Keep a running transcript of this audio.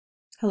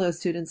Hello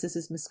students, this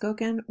is Ms.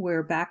 Skokin.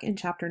 We're back in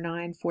Chapter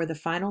 9 for the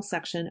final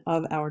section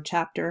of our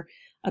chapter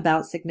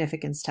about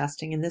significance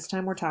testing, and this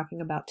time we're talking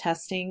about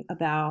testing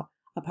about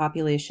a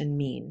population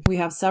mean. We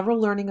have several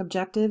learning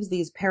objectives.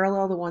 These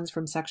parallel the ones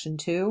from Section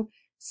 2.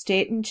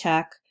 State and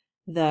check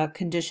the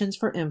conditions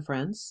for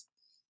inference.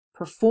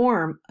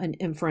 Perform an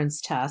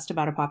inference test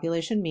about a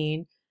population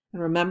mean, and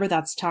remember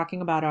that's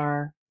talking about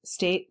our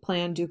state,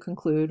 plan, do,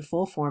 conclude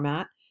full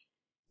format.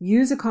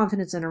 Use a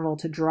confidence interval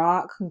to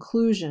draw a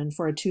conclusion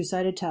for a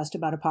two-sided test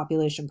about a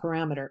population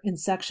parameter. In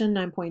section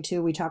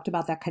 9.2, we talked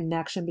about that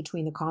connection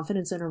between the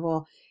confidence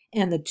interval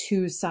and the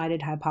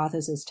two-sided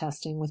hypothesis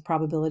testing with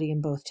probability in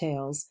both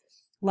tails.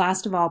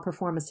 Last of all,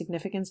 perform a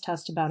significance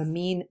test about a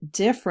mean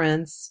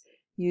difference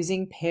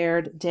using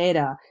paired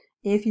data.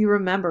 If you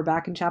remember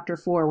back in Chapter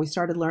 4, we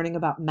started learning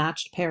about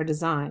matched pair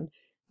design.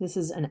 This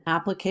is an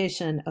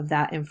application of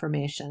that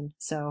information.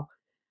 So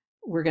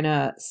we're going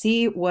to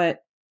see what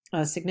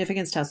a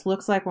significance test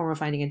looks like when we're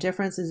finding a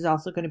difference. This is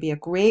also going to be a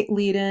great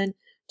lead-in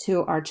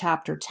to our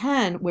Chapter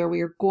 10, where we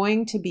are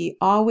going to be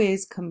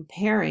always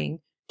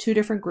comparing two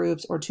different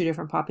groups or two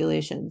different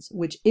populations,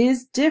 which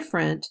is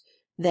different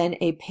than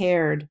a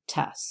paired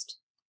test.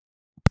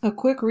 A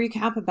quick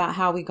recap about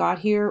how we got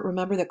here.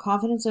 Remember that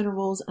confidence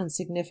intervals and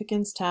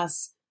significance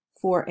tests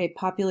for a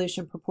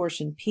population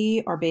proportion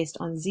P are based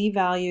on Z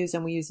values,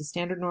 and we use a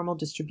standard normal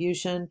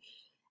distribution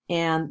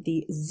and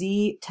the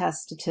Z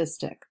test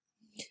statistic.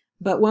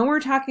 But when we're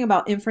talking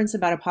about inference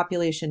about a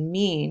population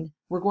mean,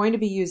 we're going to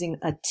be using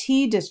a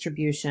T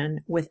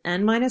distribution with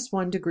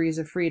n-1 degrees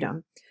of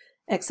freedom,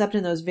 except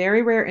in those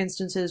very rare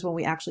instances when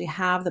we actually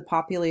have the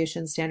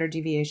population standard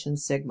deviation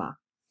sigma.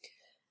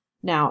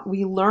 Now,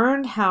 we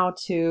learned how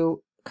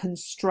to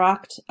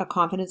construct a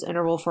confidence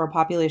interval for a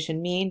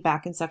population mean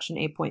back in section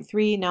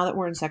 8.3. Now that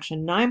we're in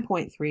section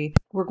 9.3,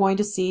 we're going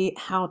to see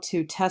how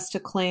to test a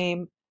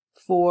claim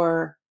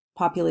for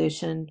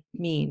population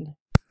mean.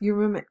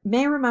 You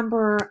may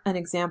remember an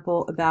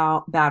example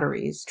about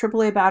batteries.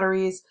 AAA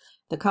batteries,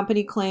 the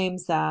company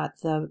claims that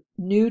the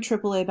new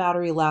AAA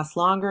battery lasts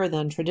longer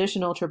than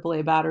traditional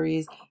AAA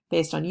batteries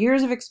based on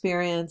years of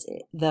experience.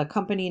 The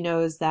company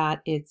knows that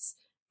its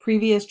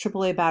previous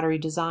AAA battery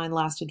design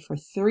lasted for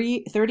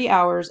 30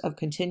 hours of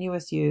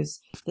continuous use.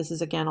 This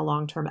is again a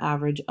long-term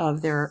average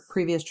of their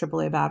previous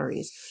AAA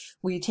batteries.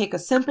 We take a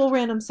simple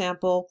random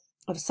sample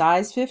of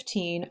size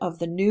 15 of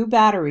the new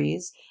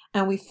batteries,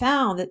 and we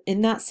found that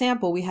in that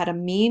sample we had a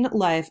mean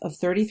life of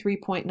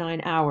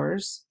 33.9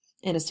 hours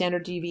and a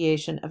standard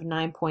deviation of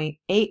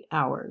 9.8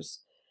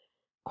 hours.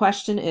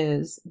 Question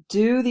is,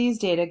 do these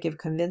data give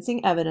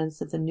convincing evidence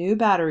that the new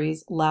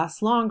batteries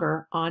last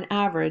longer on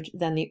average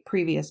than the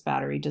previous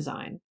battery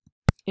design?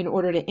 In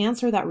order to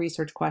answer that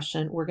research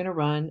question, we're going to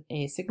run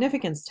a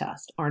significance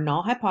test. Our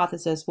null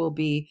hypothesis will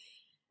be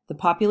the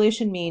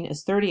population mean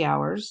is 30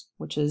 hours,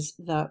 which is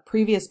the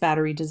previous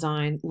battery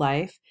design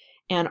life,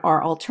 and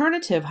our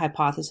alternative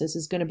hypothesis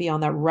is going to be on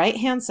the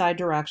right-hand side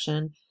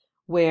direction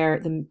where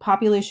the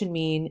population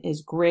mean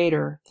is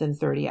greater than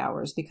 30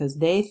 hours because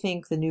they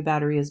think the new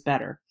battery is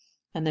better.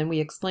 And then we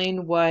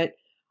explain what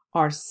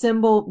our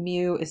symbol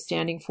mu is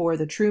standing for,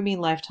 the true mean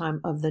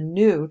lifetime of the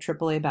new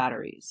AAA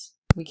batteries.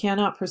 We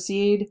cannot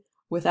proceed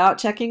without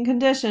checking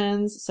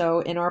conditions. So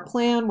in our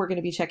plan, we're going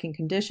to be checking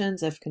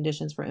conditions if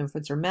conditions for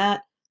inference are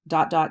met, ...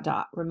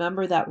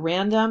 Remember that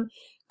random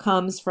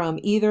comes from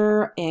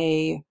either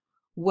a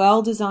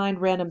well-designed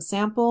random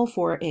sample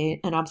for an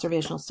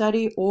observational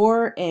study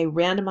or a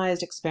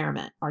randomized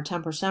experiment. Our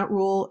 10%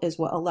 rule is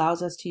what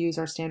allows us to use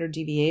our standard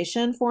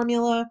deviation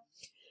formula,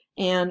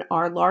 and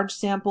our large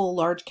sample,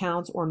 large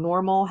counts, or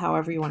normal,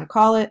 however you want to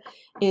call it,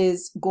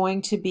 is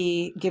going to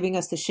be giving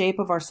us the shape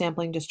of our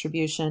sampling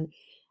distribution.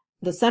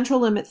 The central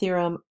limit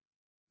theorem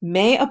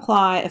may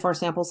apply if our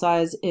sample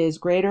size is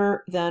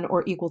greater than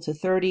or equal to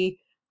 30,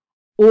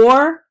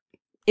 or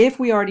if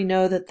we already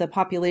know that the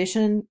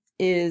population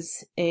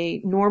is a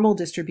normal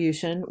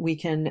distribution, we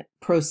can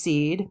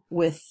proceed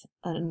with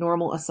a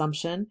normal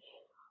assumption,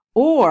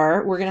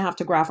 or we're going to have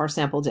to graph our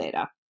sample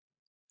data.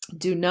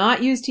 Do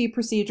not use T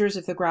procedures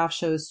if the graph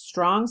shows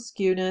strong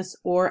skewness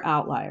or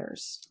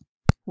outliers.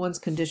 Once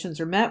conditions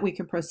are met, we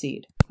can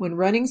proceed. When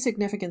running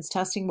significance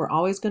testing, we're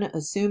always going to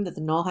assume that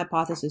the null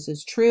hypothesis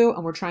is true,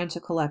 and we're trying to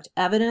collect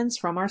evidence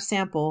from our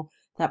sample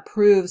that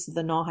proves that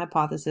the null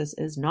hypothesis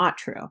is not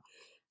true.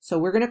 So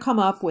we're going to come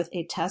up with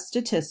a test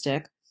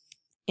statistic,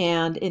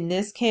 and in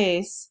this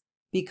case,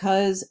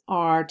 because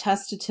our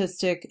test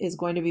statistic is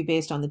going to be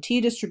based on the T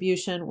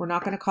distribution, we're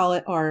not going to call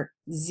it our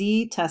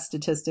Z test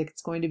statistic.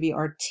 It's going to be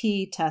our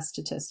T test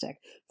statistic.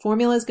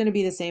 Formula is going to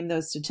be the same,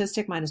 though,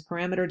 statistic minus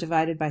parameter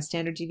divided by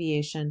standard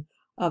deviation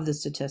of the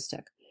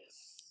statistic.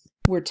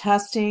 We're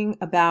testing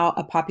about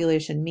a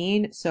population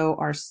mean, so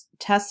our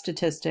test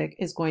statistic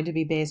is going to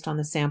be based on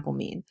the sample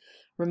mean.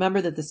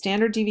 Remember that the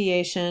standard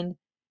deviation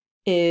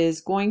is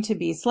going to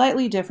be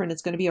slightly different.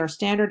 It's going to be our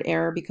standard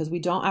error because we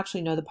don't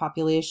actually know the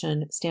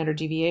population standard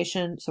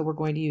deviation, so we're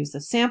going to use the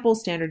sample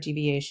standard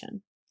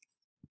deviation.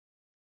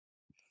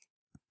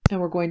 And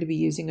we're going to be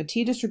using a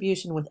T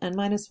distribution with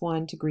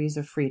n-1 degrees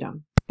of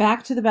freedom.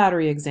 Back to the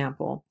battery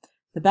example.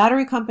 The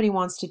battery company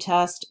wants to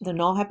test the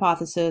null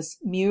hypothesis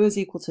mu is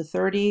equal to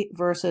 30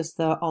 versus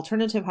the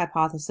alternative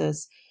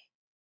hypothesis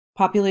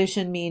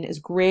population mean is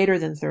greater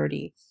than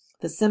 30.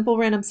 The simple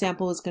random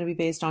sample is going to be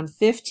based on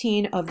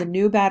 15 of the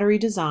new battery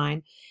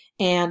design,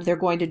 and they're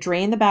going to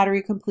drain the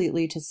battery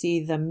completely to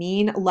see the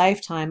mean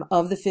lifetime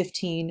of the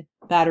 15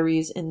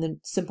 batteries in the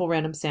simple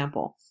random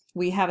sample.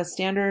 We have a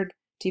standard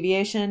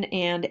deviation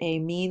and a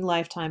mean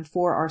lifetime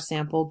for our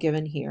sample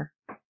given here.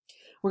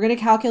 We're going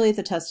to calculate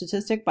the test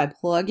statistic by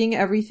plugging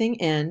everything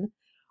in: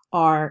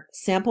 our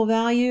sample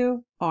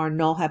value, our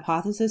null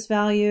hypothesis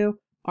value,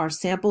 our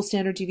sample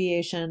standard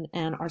deviation,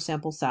 and our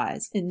sample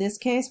size. In this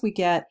case, we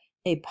get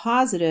a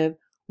positive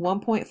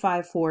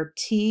 1.54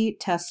 t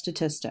test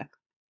statistic.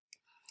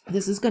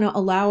 This is going to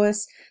allow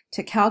us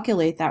to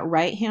calculate that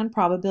right-hand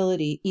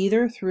probability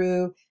either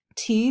through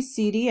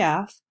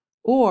TCDF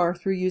or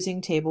through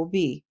using Table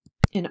B.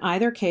 In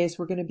either case,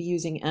 we're going to be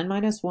using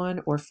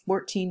n-1 or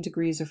 14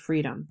 degrees of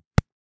freedom.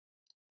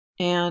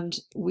 And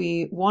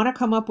we want to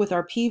come up with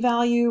our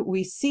p-value.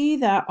 We see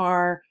that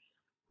our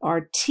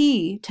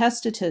t test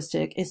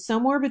statistic is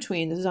somewhere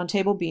between, this is on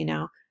Table B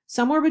now,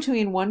 somewhere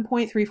between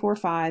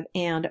 1.345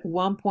 and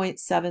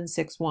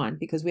 1.761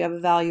 because we have a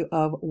value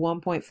of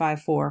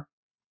 1.54.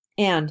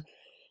 And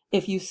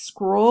if you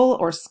scroll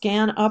or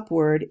scan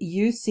upward,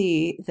 you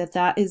see that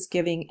that is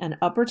giving an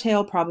upper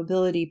tail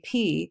probability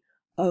p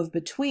of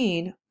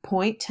between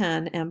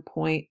 0.10 and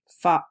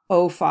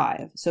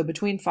 0.05, so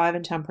between 5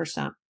 and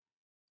 10%.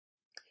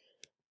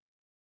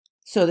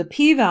 So the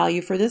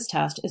p-value for this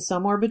test is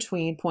somewhere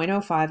between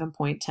 0.05 and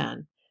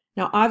 0.10.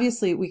 Now,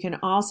 obviously, we can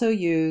also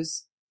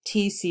use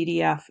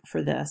TCDF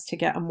for this to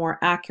get a more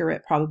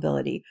accurate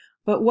probability.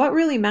 But what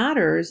really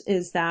matters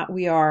is that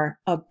we are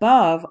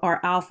above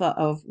our alpha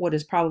of what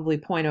is probably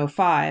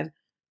 0.05,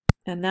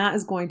 and that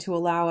is going to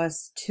allow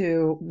us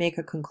to make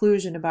a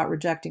conclusion about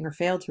rejecting or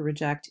fail to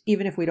reject,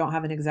 even if we don't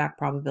have an exact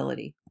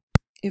probability.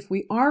 If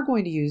we are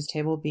going to use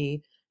Table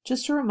B,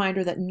 just a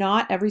reminder that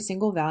not every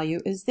single value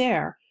is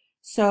there.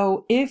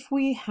 So if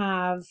we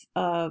have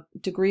a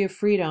degree of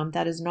freedom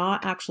that is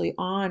not actually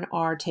on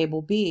our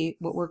Table B,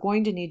 what we're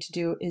going to need to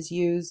do is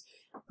use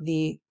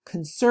the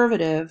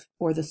conservative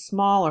or the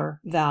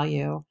smaller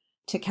value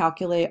to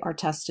calculate our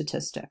test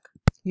statistic.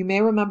 You may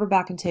remember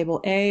back in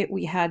Table A,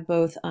 we had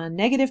both a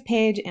negative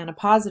page and a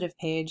positive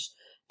page,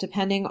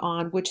 depending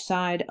on which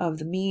side of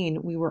the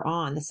mean we were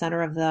on, the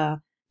center of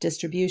the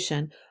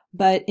distribution.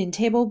 But in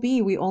Table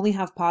B, we only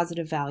have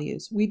positive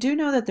values. We do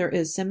know that there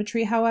is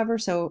symmetry, however,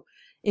 so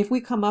if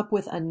we come up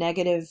with a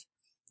negative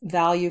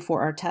value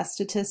for our test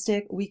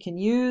statistic, we can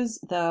use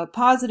the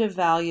positive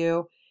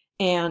value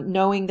and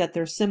knowing that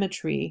there's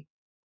symmetry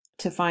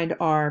to find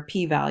our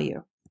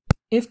p-value.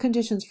 If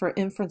conditions for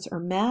inference are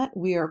met,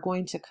 we are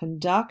going to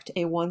conduct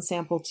a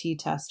one-sample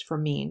t-test for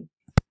mean.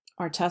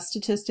 Our test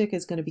statistic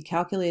is going to be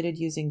calculated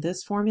using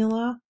this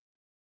formula,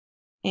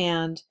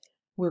 and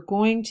we're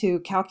going to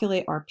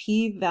calculate our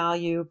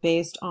p-value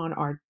based on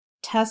our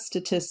test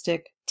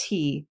statistic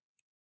t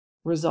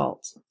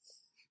result.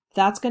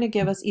 That's going to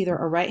give us either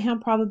a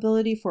right-hand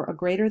probability for a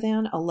greater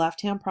than, a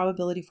left-hand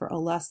probability for a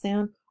less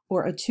than,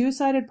 or a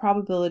two-sided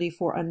probability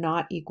for a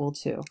not equal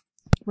to.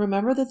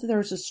 Remember that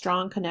there's a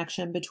strong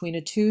connection between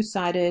a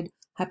two-sided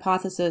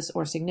hypothesis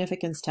or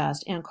significance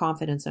test and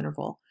confidence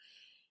interval.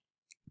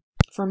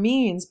 For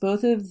means,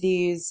 both of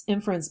these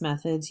inference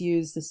methods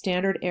use the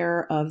standard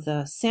error of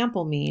the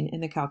sample mean in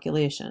the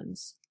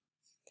calculations.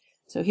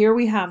 So here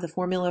we have the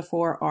formula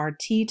for our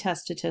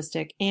t-test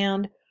statistic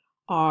and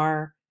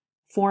our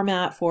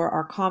format for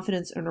our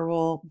confidence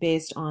interval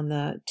based on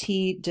the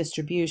t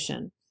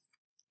distribution.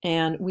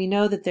 And we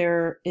know that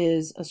there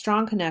is a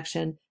strong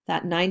connection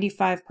that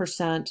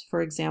 95%,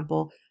 for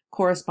example,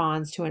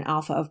 corresponds to an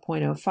alpha of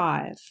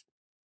 0.05.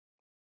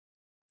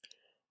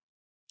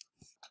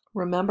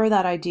 Remember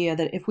that idea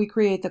that if we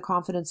create the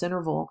confidence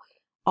interval,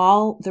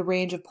 all the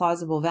range of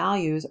plausible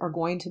values are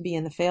going to be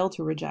in the fail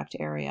to reject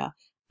area.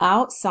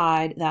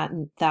 Outside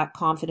that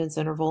confidence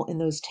interval in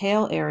those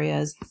tail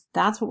areas,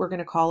 that's what we're going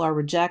to call our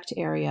reject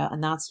area.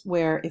 And that's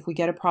where if we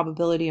get a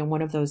probability in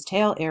one of those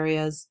tail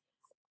areas,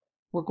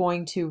 we're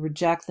going to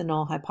reject the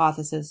null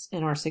hypothesis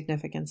in our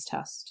significance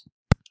test.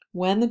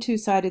 When the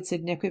two-sided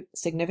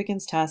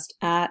significance test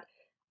at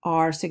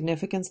our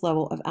significance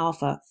level of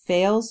alpha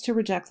fails to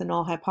reject the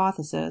null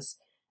hypothesis,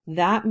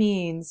 that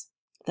means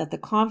that the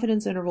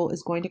confidence interval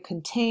is going to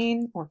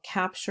contain or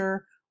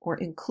capture or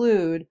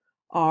include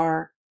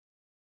our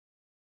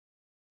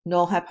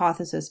null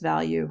hypothesis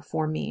value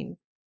for mean,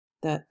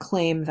 the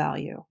claim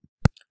value.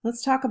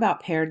 Let's talk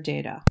about paired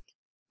data.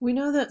 We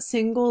know that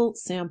single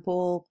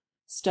sample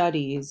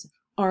studies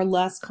are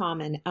less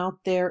common out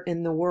there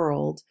in the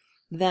world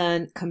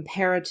than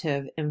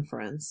comparative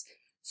inference.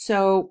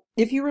 So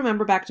if you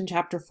remember back in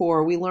chapter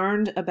 4, we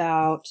learned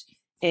about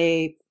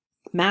a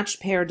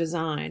matched pair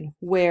design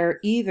where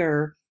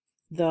either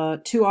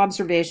the two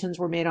observations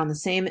were made on the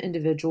same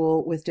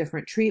individual with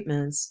different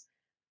treatments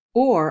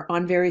or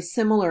on very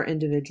similar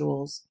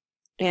individuals.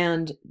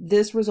 And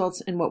this results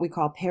in what we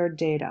call paired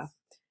data.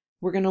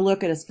 we're going to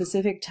look at a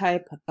specific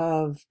type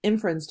of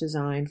inference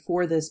design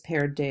for this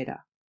paired data.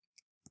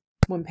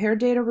 When paired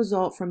data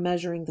result from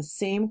measuring the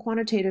same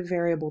quantitative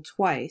variable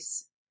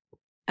twice,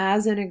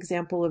 as an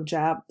example of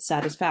job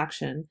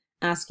satisfaction,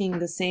 asking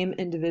the same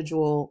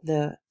individual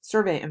the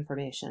survey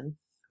information,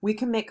 we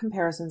can make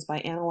comparisons by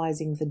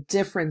analyzing the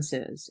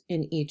differences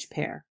in each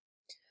pair.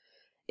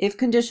 If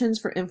conditions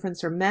for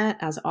inference are met,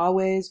 as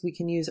always, we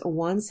can use a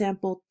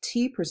one-sample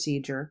T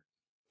procedure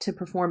to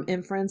perform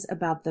inference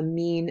about the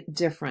mean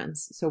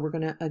difference. So we're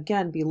going to,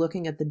 again, be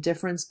looking at the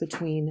difference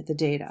between the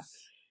data.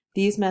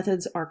 These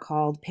methods are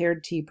called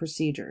paired T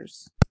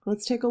procedures.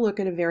 Let's take a look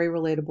at a very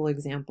relatable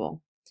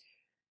example.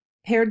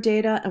 Paired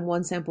data and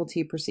one-sample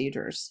T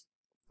procedures.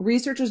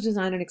 Researchers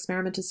designed an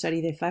experiment to study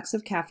the effects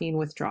of caffeine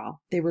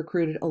withdrawal. They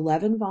recruited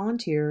 11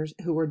 volunteers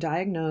who were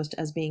diagnosed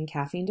as being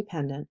caffeine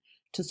dependent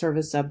to serve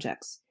as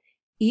subjects.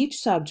 Each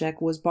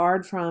subject was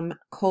barred from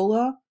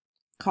cola,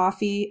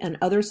 coffee, and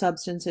other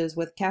substances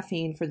with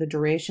caffeine for the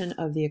duration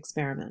of the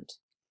experiment.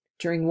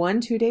 During one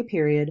 2-day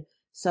period,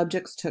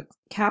 subjects took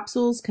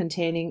capsules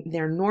containing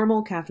their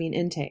normal caffeine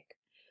intake.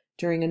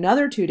 During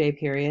another 2-day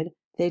period,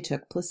 they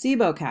took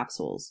placebo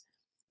capsules.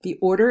 The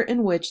order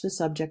in which the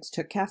subjects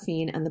took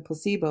caffeine and the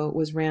placebo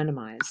was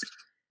randomized.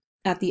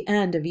 At the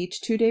end of each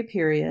 2-day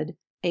period,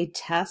 a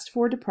test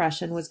for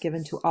depression was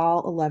given to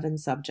all 11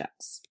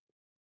 subjects.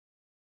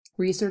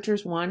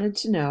 Researchers wanted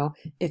to know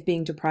if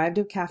being deprived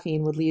of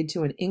caffeine would lead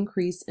to an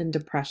increase in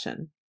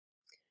depression.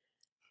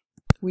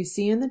 We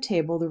see in the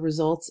table the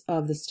results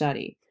of the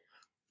study.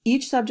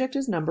 Each subject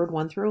is numbered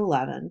 1 through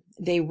 11.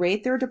 They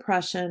rate their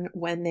depression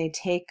when they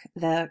take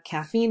the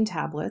caffeine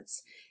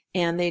tablets,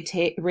 and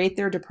they rate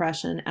their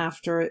depression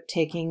after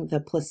taking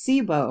the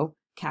placebo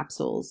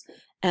capsules.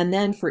 And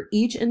then for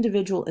each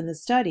individual in the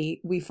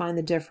study, we find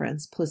the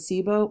difference,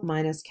 placebo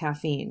minus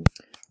caffeine.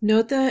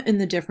 Note that in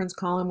the difference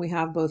column, we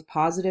have both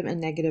positive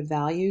and negative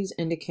values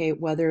indicate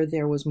whether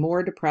there was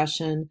more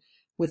depression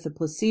with the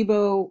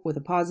placebo with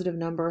a positive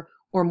number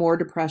or more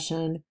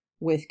depression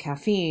with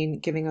caffeine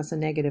giving us a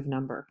negative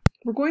number.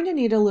 We're going to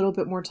need a little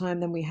bit more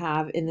time than we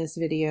have in this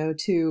video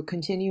to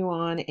continue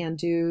on and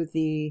do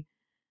the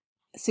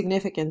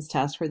significance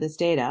test for this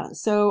data.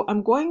 So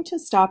I'm going to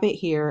stop it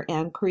here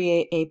and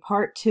create a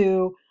part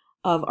 2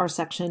 of our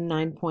section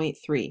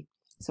 9.3.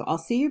 So I'll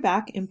see you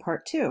back in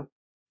part 2.